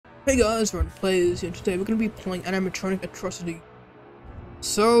Hey guys, we're players here. Today we're gonna be playing Animatronic Atrocity.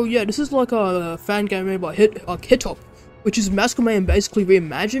 So yeah, this is like a fan game made by Hit-Hop, which is Mascot Mayhem basically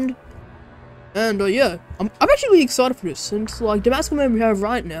reimagined. And yeah, I'm actually really excited for this, since like the Mascot Mayhem we have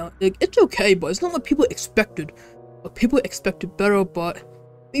right now, like, it's okay, but it's not what people expected. Like, people expected better, but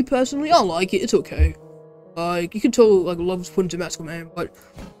me personally, I like it. It's okay. Like, you can tell like love was put into Mascot Mayhem, but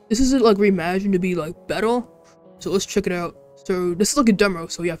this is like reimagined to be like better. So let's check it out. So this is like a demo,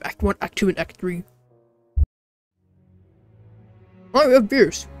 so we have Act 1, Act 2, and Act 3. Alright, we have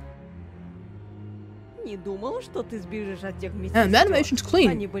beers. Не думал, что ты сбежишь от тех And the animation's clean.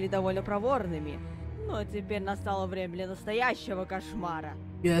 Они были довольно проворными. Но теперь настало время для настоящего кошмара.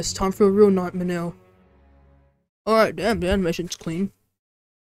 Yeah, it's time for a real nightmare now. Alright, damn, the animation's clean.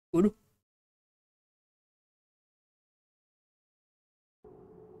 Good.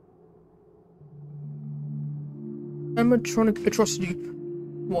 Animatronic Atrocity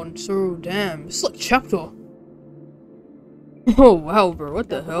 1. So damn, it's like chapter. Oh wow, bro, what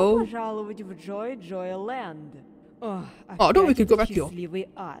the hell? Пожаловать в Joy-Joy-Land. Oh, don't we could go back here. Счастливый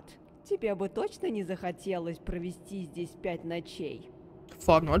ад. Тебе бы точно не захотелось провести здесь 5 ночей.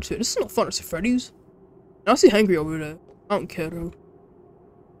 5 nights here. This is not fun. It's Freddy's. I see Hangry over there. I don't care though.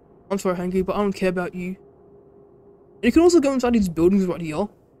 I'm sorry, Hangry, but I don't care about you. And you can also go inside these buildings right here.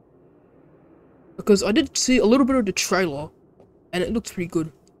 Because I did see a little bit of the trailer, and it looks pretty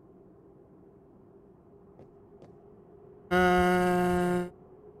good. I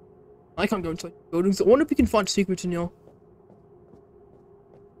can't go inside buildings. I wonder if we can find secrets in here.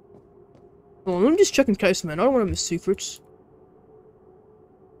 Hold on, let me just check in case, man. I don't want to miss secrets.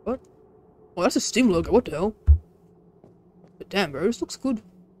 What? Oh, that's a Steam logo. What the hell? But damn, bro, this looks good.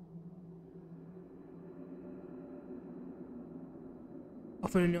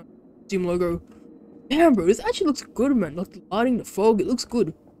 Off in a Steam logo. Damn, bro, this actually looks good, man. Like the lighting, the fog, it looks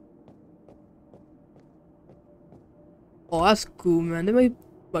good. Oh, that's cool, man. They made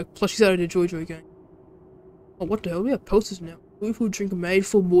like plushies out of the Joy-Joy game. Oh, what the hell? We have posters now. Blue food drink made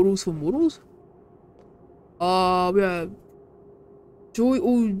for mortals for mortals? We have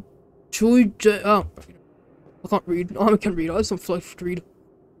oh, I can't read. I can't read. I just don't feel like to read.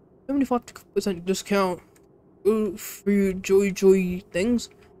 75% discount for your Joy-Joy things.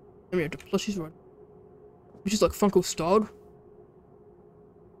 And we have the plushies right. Which is like Funko styled.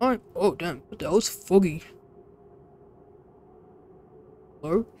 Alright. Oh damn, what the hell? It's foggy.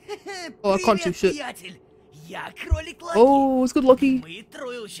 Hello? Oh, I can't see shit. Oh, it's good, Lucky.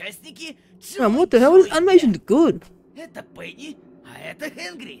 Damn, what the hell? This animation's good. Это Пенни, а это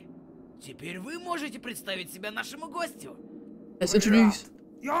Хенгри. Теперь вы можете представить себя нашему гостю. Let's introduce.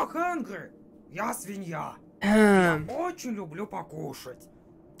 Я Хенгри. Я свинья. Damn. Я очень люблю покушать.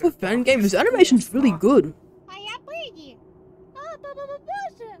 The fan game, this animation's really good.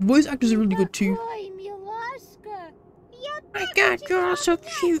 Voice actors are really good too. My god, you're so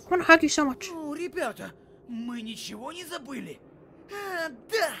cute. I wanna hug you so much. Ну, ребята, мы ничего не забыли.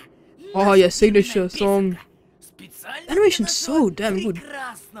 Да. Oh yeah, signature song. Специально Animation's so damn good.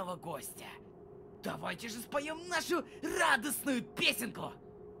 Прекрасного гостя. Давайте же споем нашу радостную песенку.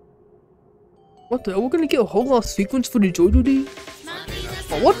 What the hell? We're gonna get a whole last sequence for the Joy-Joy?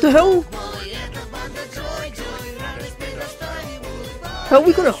 Oh, what the hell? How are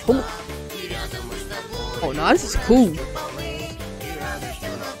we gonna hold? Oh, nah, this is cool.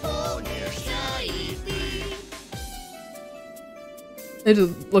 There's a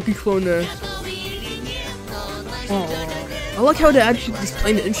Lucky clone there. Oh, I like how they're actually just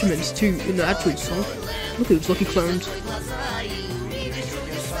playing the instruments too in the actual song. Look at those Lucky clones.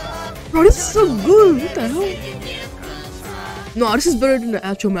 Bro, this is so good. What the hell? No, this is better than the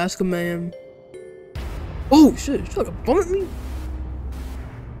actual Mascot Mayhem. Oh shit! You trying to bomb at me?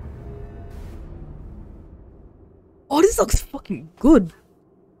 Oh, this looks fucking good.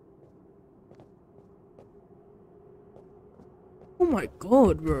 Oh my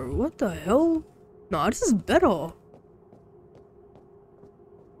god, bro. What the hell? Nah, this is better.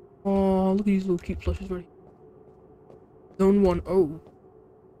 Oh, look at these little cute plushies already. Zone 1. Oh.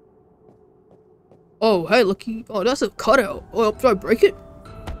 Oh, hey, Lucky. Oh, that's a cutout. Oh, did I break it?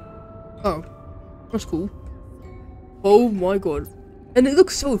 Oh. That's cool. Oh my god. And it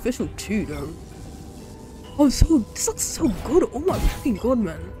looks so official too, though. Oh, this looks so good. Oh my fucking god,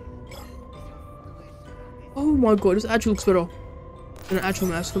 man. Oh my god, this actually looks better than an actual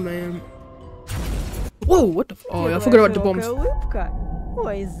Mascot Mayhem. Whoa, what the oh yeah, I forgot about the bombs.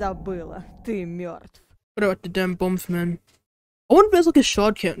 Ой, забыла. Ты мертв. Forgot about the damn bombs, man. I wonder if there's like a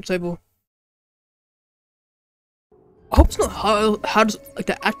shard count table. I hope it's not how does like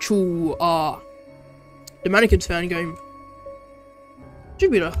the actual the Mannequins fan game. Should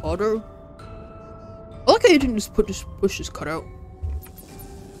be that harder. I like how you didn't just push this cutout.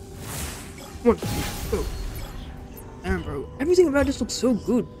 Come on, go. Damn, bro. Everything about this looks so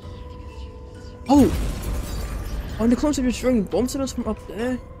good. Oh! Oh, and the clones are just throwing bombs at us from up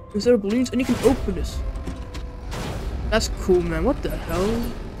there instead of balloons, and you can open this. That's cool, man. What the hell?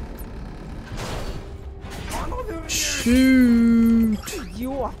 Shoot!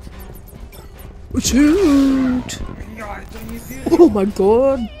 Идиот! Shoot! Я это не верю. Oh my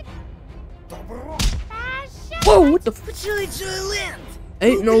god! Добро. Whoa, what the f— Джой Джойленд!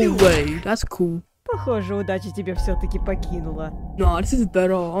 Ain't no way. That's cool. Похоже, удача тебя все-таки покинула. Nah, this is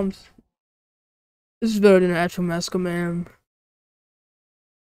better. This is better than the actual Mascot Mayhem.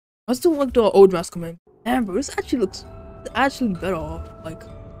 I still like the old Mascot Mayhem. Damn, bro, this actually looks better. Like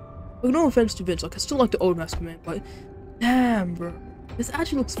no offense to Vince, like I still like the old Mascot Mayhem, but damn, bro, this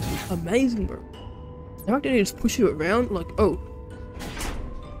actually looks amazing, bro. The fact that they just push you around, like, oh,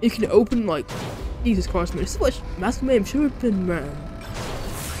 you can open, like, Jesus Christ, man, this is what Mascot Mayhem should have been, man.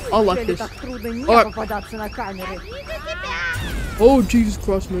 I like this. Alright. Oh, Jesus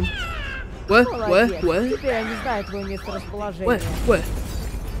Christ, man. Where? Теперь они знают твое месторасположение. Where?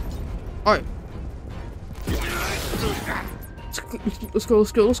 Alright. Let's go.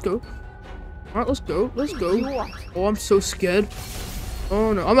 Alright, let's go. Oh, I'm so scared.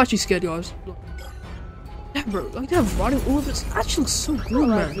 Oh no, I'm actually scared, guys. Yeah, bro, like they're riding all of it. It actually looks so good,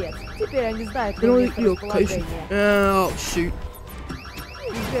 man. Молодец. Теперь они знают You know, твое your location. месторасположение. Oh, shoot.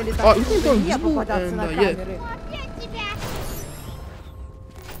 Неужели Alright, так we can go трудно не invisible попадаться на and, yeah. камеры?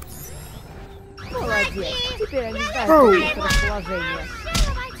 Молодец. Теперь они знают твое месторасположение.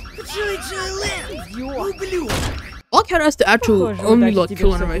 Джой Джойленд! Идиот! Ублюдок! I like how that's the actual Похоже, only удача like тебя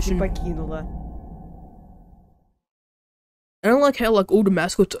kill все-таки animation. покинула. I don't like how like all the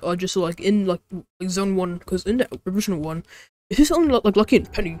mascots are just like in like zone 1, because in the original one, it's just only like Lucky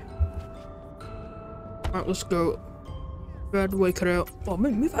and Penny. Alright, let's go. Move out of the way, cut out. Oh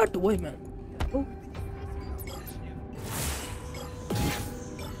man, move out of the way, man. Oh.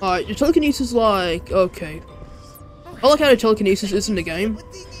 Alright, your telekinesis is like okay. I like how the telekinesis is in the game,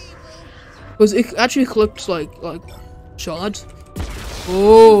 because it actually collects like shards.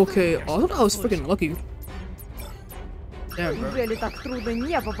 Oh, okay. Oh, I thought I was freaking lucky. Damn, bro. Неужели так трудно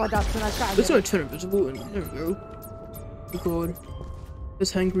не попадаться на Let's камеры? go turn invisible and there we go. Oh god.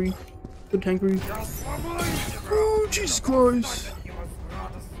 It's hangry. Good hangry. Я сломаю тебя. Oh, Jesus Christ. Я вас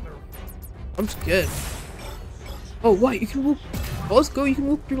радостную. I'm scared. Oh, wait, you can walk. Oh, let's go. You can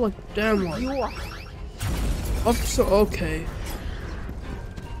walk through like damn one. Идиот! I'm so okay.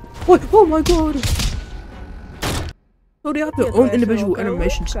 What? Oh my god. Oh, they have their own Твоя individual широкая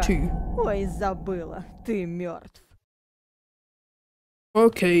animations улыбка. too. Ой, забыла. Ты мертв.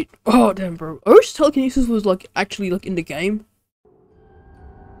 Okay. Oh, damn, bro. I wish telekinesis was like actually like in the game.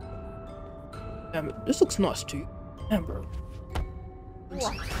 Damn it. This looks nice too. Damn, bro.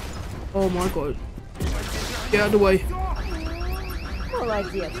 Вот. Oh my god. Get out of the way.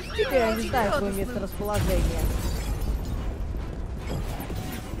 Молодец. Теперь они знают твое месторасположение.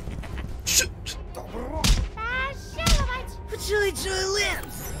 Shit. Добро. Джой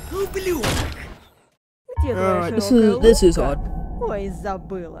Джойленд! Ублюдок! Где твоя Alright, широкая this is улыбка? hard. Ой,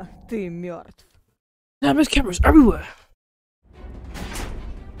 забыла. Ты мертв. Damn, there's cameras everywhere.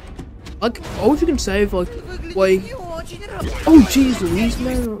 Like, oh, if you can save, like, wait. Не очень рабочий. Oh, jeez Louise,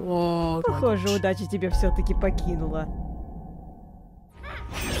 man. Oh, my Похоже, gosh. удача тебя все-таки покинула.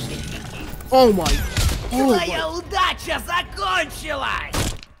 Oh my. Oh Твоя my. удача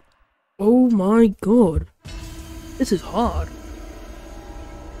закончилась! Oh my god. This is hard.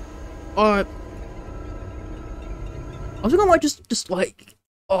 Alright. I think I might just like,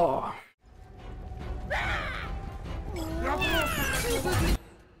 oh.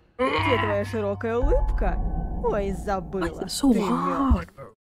 Где твоя широкая улыбка? Ой, Why забыла. is that so Ты мертв. hard,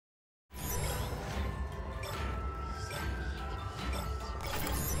 bro?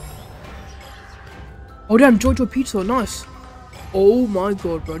 Oh damn, Jojo Pizza, nice. Oh my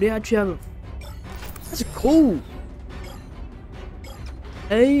god, bro, they actually have a... That's cool.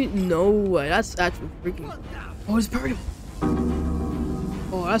 Ain't no way, that's actually freaking... Oh, it's very...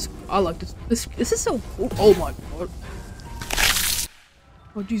 Oh, that's... I like this. This is so cool. Oh my god.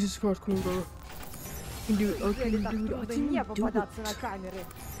 Oh, Jesus Christ, come on, bro. I can do it, I Неужели can так do it, I трудно can не do попадаться на it. камеры?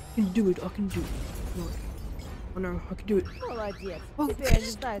 I can do it, I can do it. Come on. Oh no, I can do it. Молодец. Oh, Теперь они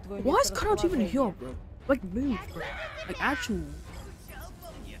знают твое why is cutout even here, месторасположение. bro? Like, move, bro. Like, actual.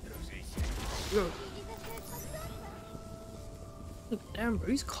 Yo. Look, damn, bro,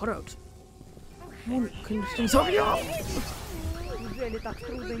 he's cutouts. Come on, can this thing... Неужели так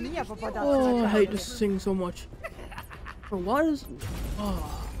трудно не попадаться Oh, на I hate камеры? this thing so much. Bro, why is...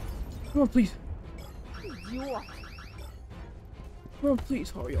 Oh. Come on, please. Идиот! Come on, please,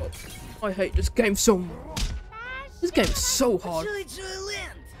 hurry up. I hate this game so much. This game is so hard. Джой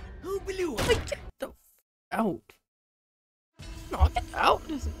Джойленд! Ублюдок! Get the f out. No, get out.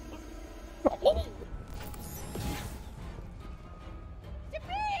 No.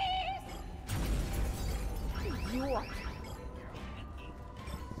 Идиот!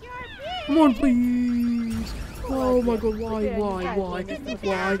 Come on, please. Oh my god, why?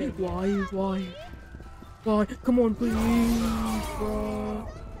 Why? Come on, please.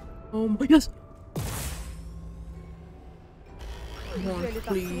 Yes. Come on, Неужели так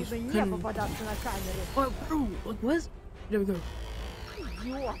please. трудно не Can... попадаться на камеры? Oh, bro, like, where's... There we go.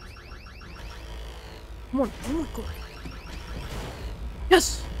 Идиот! Come on, oh my god.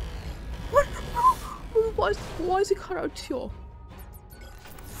 Yes! What? Why is he cut out here?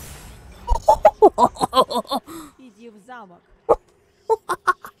 Иди в замок.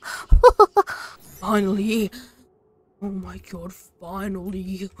 Finally! Oh my god,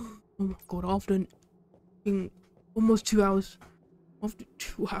 finally! Oh my god, after almost 2 hours. After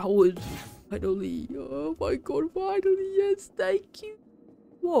 2 hours, finally! Oh my god, finally! Yes, thank you!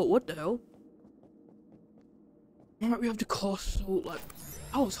 Whoa, what the hell? Alright, we have to cross, so like,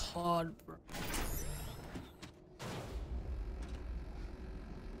 that was hard, bro.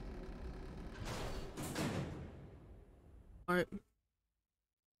 Alright.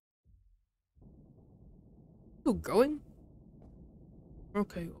 Still going?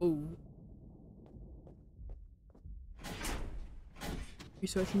 Okay, oh.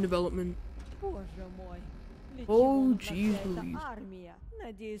 Research and development. Боже мой. Для Oh, чего jeez нужна вся эта Louise. армия?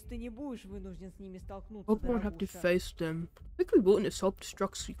 Надеюсь, ты не будешь вынужден с ними столкнуться, Hope I won't have to дорогуша. face them. I think we built in a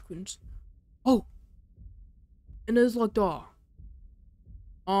self-destruct sequence. Oh! And there's like the...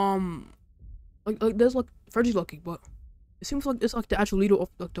 Like there's like... Freddy's lucky, but... It seems like it's like the actual leader of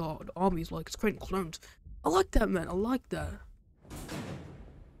like the armies, like it's creating clones. I like that, man. I like that.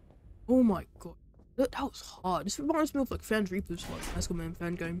 Oh my god. That was hard. This reminds me of like Fans Reapers, like Mascot Mayhem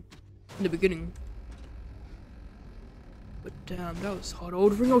fan game in the beginning. But damn, that was hard. Oh,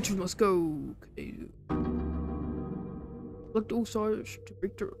 the ring ultras must go. Okay. Select all sides to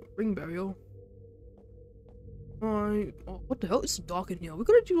break the ring barrier. Alright. Oh, what the hell? It's dark in here. We're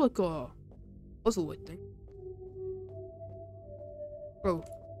gonna do like a puzzle, I think. Bro.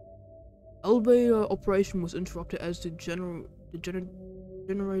 Elevator operation was interrupted as the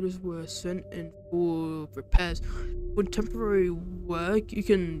generators were sent in for repairs. For temporary work, you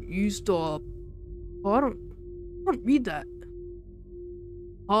can use the... Oh, I don't read that.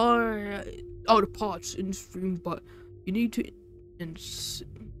 The parts in this room, but you need to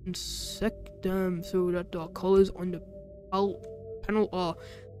insect them so that the colors on the panel are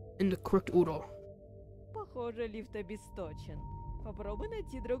in the correct order. Похоже, лифт обесточен. Попробуй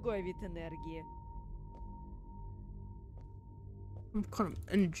найти другой вид энергии. Some kind of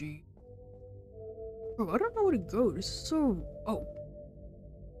energy. Bro, I don't know where to go. This is so... Oh.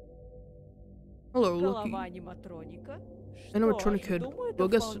 Hello, Lucky. Голова аниматроника? Animatronic Что ж, head. думаю, Well, I это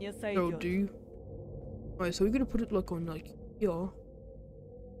guess вполне that'll сойдет. do. Alright, so we're gonna put it like on like here.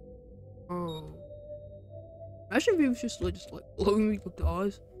 Oh. Imagine if he was just like blowing me with the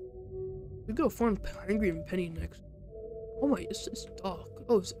eyes. We gotta find Angry and Penny next. Oh wait, it's dark.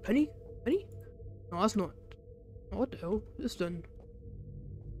 Oh, is it Penny? Penny? No, that's not. Oh, what the hell? This then.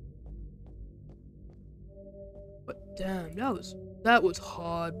 But damn, that was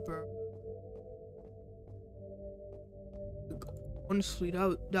hard, bro. Honestly,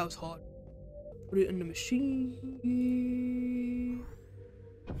 that was hard. Put it in the machine.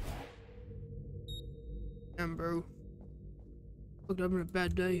 Damn, bro. Look, I'm having a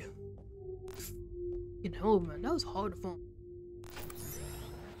bad day. Fucking hell, man, that was hard to find.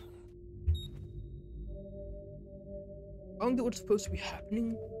 I don't get what's supposed to be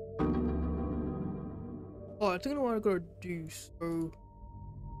happening. Oh, I think I know what I gotta do, so...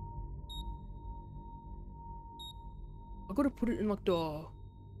 I gotta put it in like the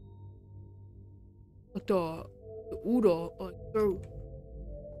order, like so.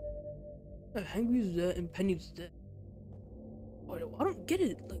 Yeah, Hangry's there and Penny's there. Oh, I don't get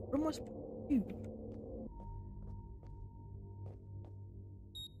it. Like, what am I supposed to do?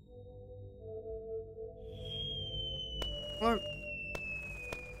 Alright.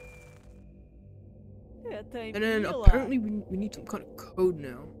 Это And then мило. apparently we need some kind of code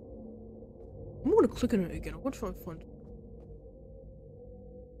now. I'm gonna click on it again. I'm gonna try to find it.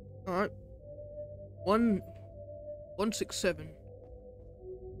 Alright. 167.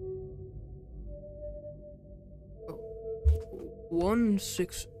 Oh.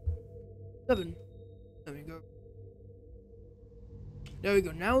 167. There we go. There we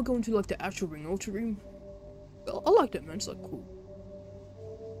go. Now we're going to like the actual ring ultra room. I like that, man. It's like cool.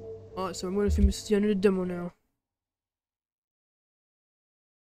 Alright, so I'm gonna film this is the end of the demo now.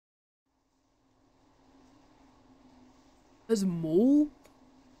 There's more?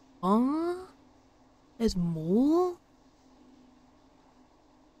 Huh? There's more?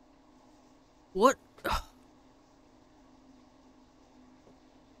 What?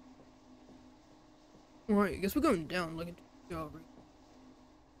 Alright, I guess we're going down like a gallery.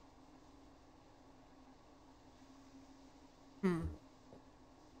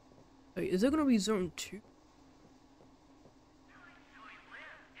 Wait, is there gonna be zone 2?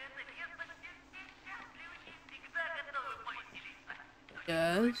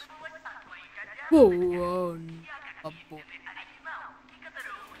 Yes. Whoa, whoa, oh boy.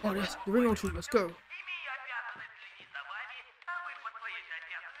 Oh, that's the ring ultra. Let's go.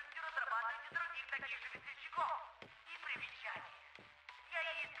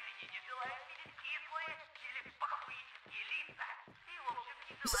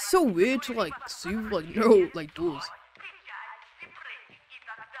 This is so weird to like see like no like doors.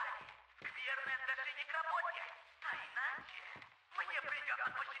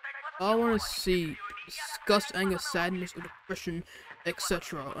 I want to see disgust, anger, sadness, or depression,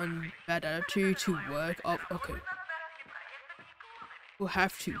 etc. and bad attitude to work up. Okay. We'll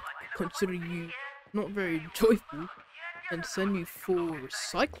have to consider you not very joyful and send you for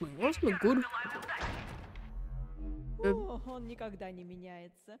recycling. Well, that's not good. О, он никогда не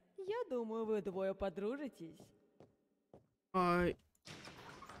меняется. Я думаю, вы двое подружитесь. Alright.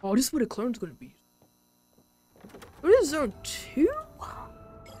 Oh, this is where the clone's gonna be. What is zone 2?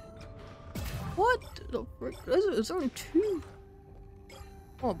 What the frick? Is zone 2?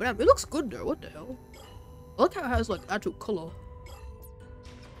 Oh, damn, it looks good though. What the hell? I like how it has like actual color.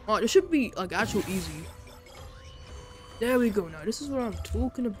 Alright, this should be like actual easy. There we go now. This is what I'm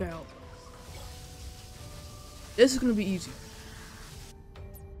talking about. This is gonna be easy.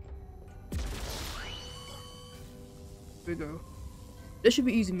 Here we go. This should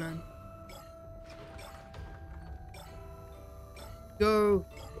be easy, man. Go.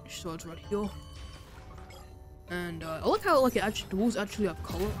 Starts right here. And I like how like it actually the walls actually have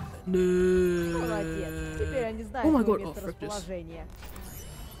color. Молодец. Теперь они знают Oh my твое god, oh frick this. месторасположение.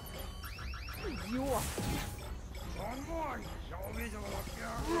 Идиот. Домой! Я увидел его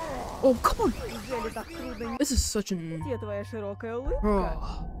первым! Oh, come on! Неужели так трудно? This is such an... Где твоя широкая улыбка?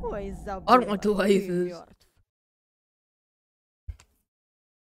 Oh, Ой, забыла. I don't like the Ты lasers. мертв.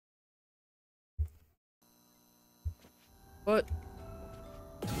 But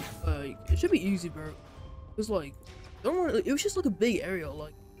it should be easy, bro. Cause like, don't worry, it was just like a big area,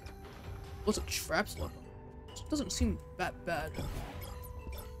 like lots of traps. Like, it doesn't seem that bad.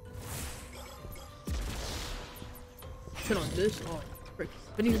 Turn on this. Oh, frick!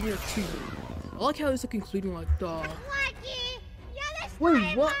 I need to be two. I like how it's like including like the.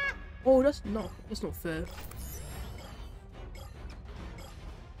 Wait, what? Oh, that's not fair.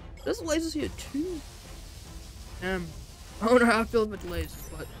 There's lasers here too. Damn. I don't know how I feel about the lasers,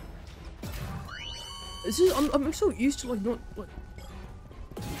 but this is I'm so used to like not like.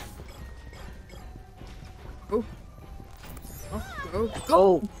 Go. Oh, go.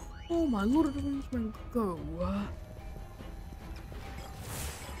 Go. Oh my lord of the rings, man, go.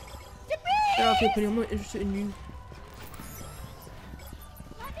 Get out here, Penny. I'm not interested in you.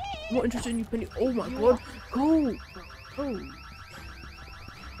 I'm not interested in you, Penny. Oh my god. Go. Go.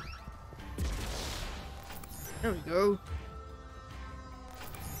 There we go.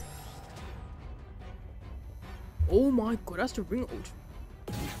 Oh my god, that's the ring ultra.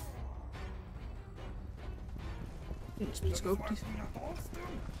 Let's go, please. Меня толстым?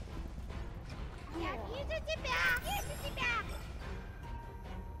 Я вижу тебя! Вижу тебя!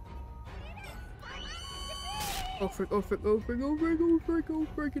 Oh frick, oh frick, oh frick, oh frick, oh frick, oh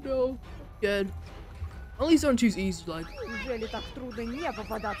frick it all. Dead. At least don't choose easy, like. Неужели так трудно не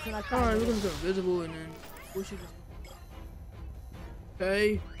попадаться на Alright, камеру? we're gonna go invisible and then we should just.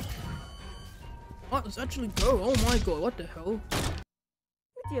 Okay. What? Let's actually go. Oh my god, what the hell?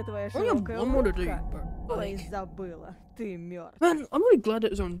 Где твоя I only have широкая one more to do, улыбка? but Ой, like, забыла. Ты мертв. man, I'm really glad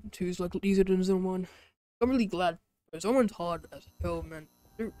that zone 2 is like easier than zone 1. I'm really glad. Zone 1's hard as hell, man.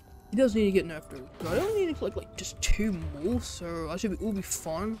 He does need to get nerfed though. I don't need like just 2 more, so I should all be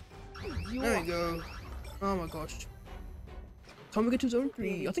fine. There we go. Oh my gosh. Time we get to zone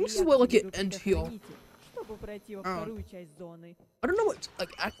 3. I think this is where like it ends here. Чтобы пройти во вторую часть зоны. I don't know what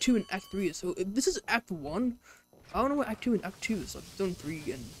like Act 2 and Act 3 is. So if this is Act 1, I don't know what Act 2 and Act 2 is. Like Zone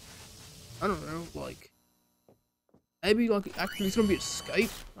 3 and I don't know. Like maybe like Act 3 is gonna be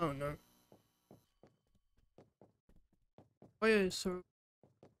escape. I don't know. Oh yeah. So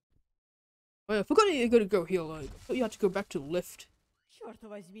Oh, yeah, I forgot you gotta go here, like, I thought you had to go back to the lift. Черт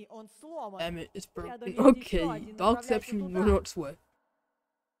возьми, он сломан. Damn it, it's broken. Рядом есть еще Okay, один, Dark направляйся Deception will туда. not swear.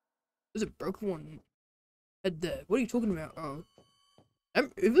 There's a broken one head there. What are you talking about? Oh.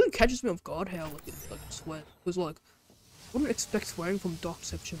 It really catches me off guard how, like, it's like swear. Because, like, I wouldn't expect swearing from Dark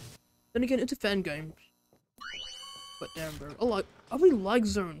Deception. Then again, it's a fan game. But damn, bro. I really like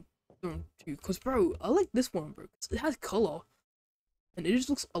Zone 2. Because, bro, I like this one, bro. It has color. And it just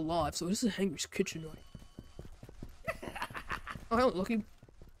looks alive. So this is Henry's kitchen, right? Oh, hello, Lucky.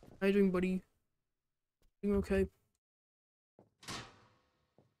 How you doing, buddy? Doing okay?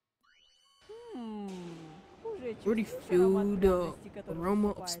 Уже Already чувствуешь feel аромат the пряности, который aroma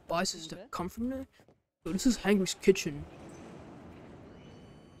of поступает spices оттуда? that come from there. So this is Henry's kitchen.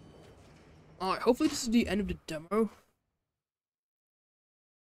 Alright, hopefully this is the end of the demo.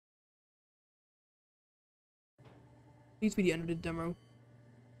 Please be the end of the demo.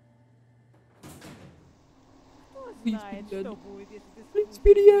 Кто Please be знает, dead. что будет, если ты Please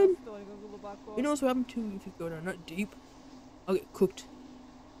be the спустишься end. настолько глубоко. You know what's happened to if you go down that deep? I'll get cooked.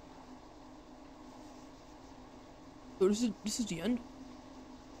 So this is the end?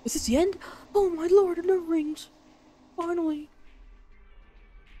 Is this the end? Oh my lord, no rings! Finally!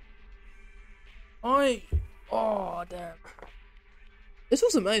 Oh damn. This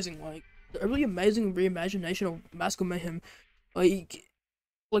was amazing, like, a really amazing reimagination of Mascot Mayhem. Like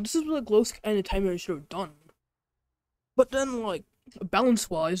this is what Glowstick Entertainment should have done. But then, like,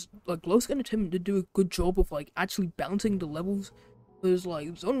 balance-wise, like, Glowstick Entertainment did do a good job of, like, actually balancing the levels. Because,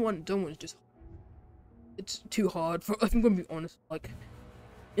 like, Zone 1 and Zone 1 is just... It's too hard, if I'm gonna be honest. Like,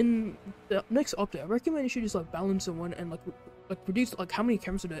 in the next update, I recommend you should just, like, balance Zone 1 and, like reduce, like, how many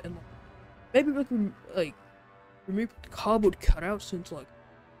cameras are there, and, like, maybe, like, remove the cardboard cutouts, since, like,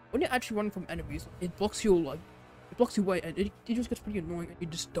 when you're actually running from enemies, it blocks your, like, it blocks your way, and it just gets pretty annoying, and you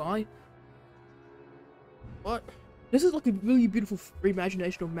just die. But... this is like a really beautiful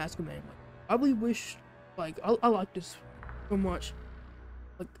reimagination of Mascot Mayhem. Like, I really wish, like, I like this so much.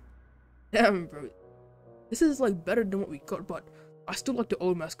 Like, damn, bro. This is, like, better than what we got, but I still like the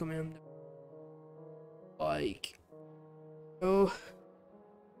old Mascot Mayhem. Like, oh,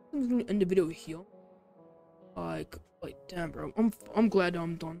 I'm gonna end the video here. Like, damn, bro. I'm glad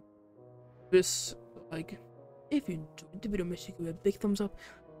I'm done. This, like, if you enjoyed the video, make sure you give it a big thumbs up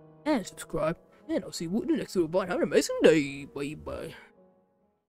and subscribe. And I'll see you in the next video. Bye. Have an amazing day. Bye bye.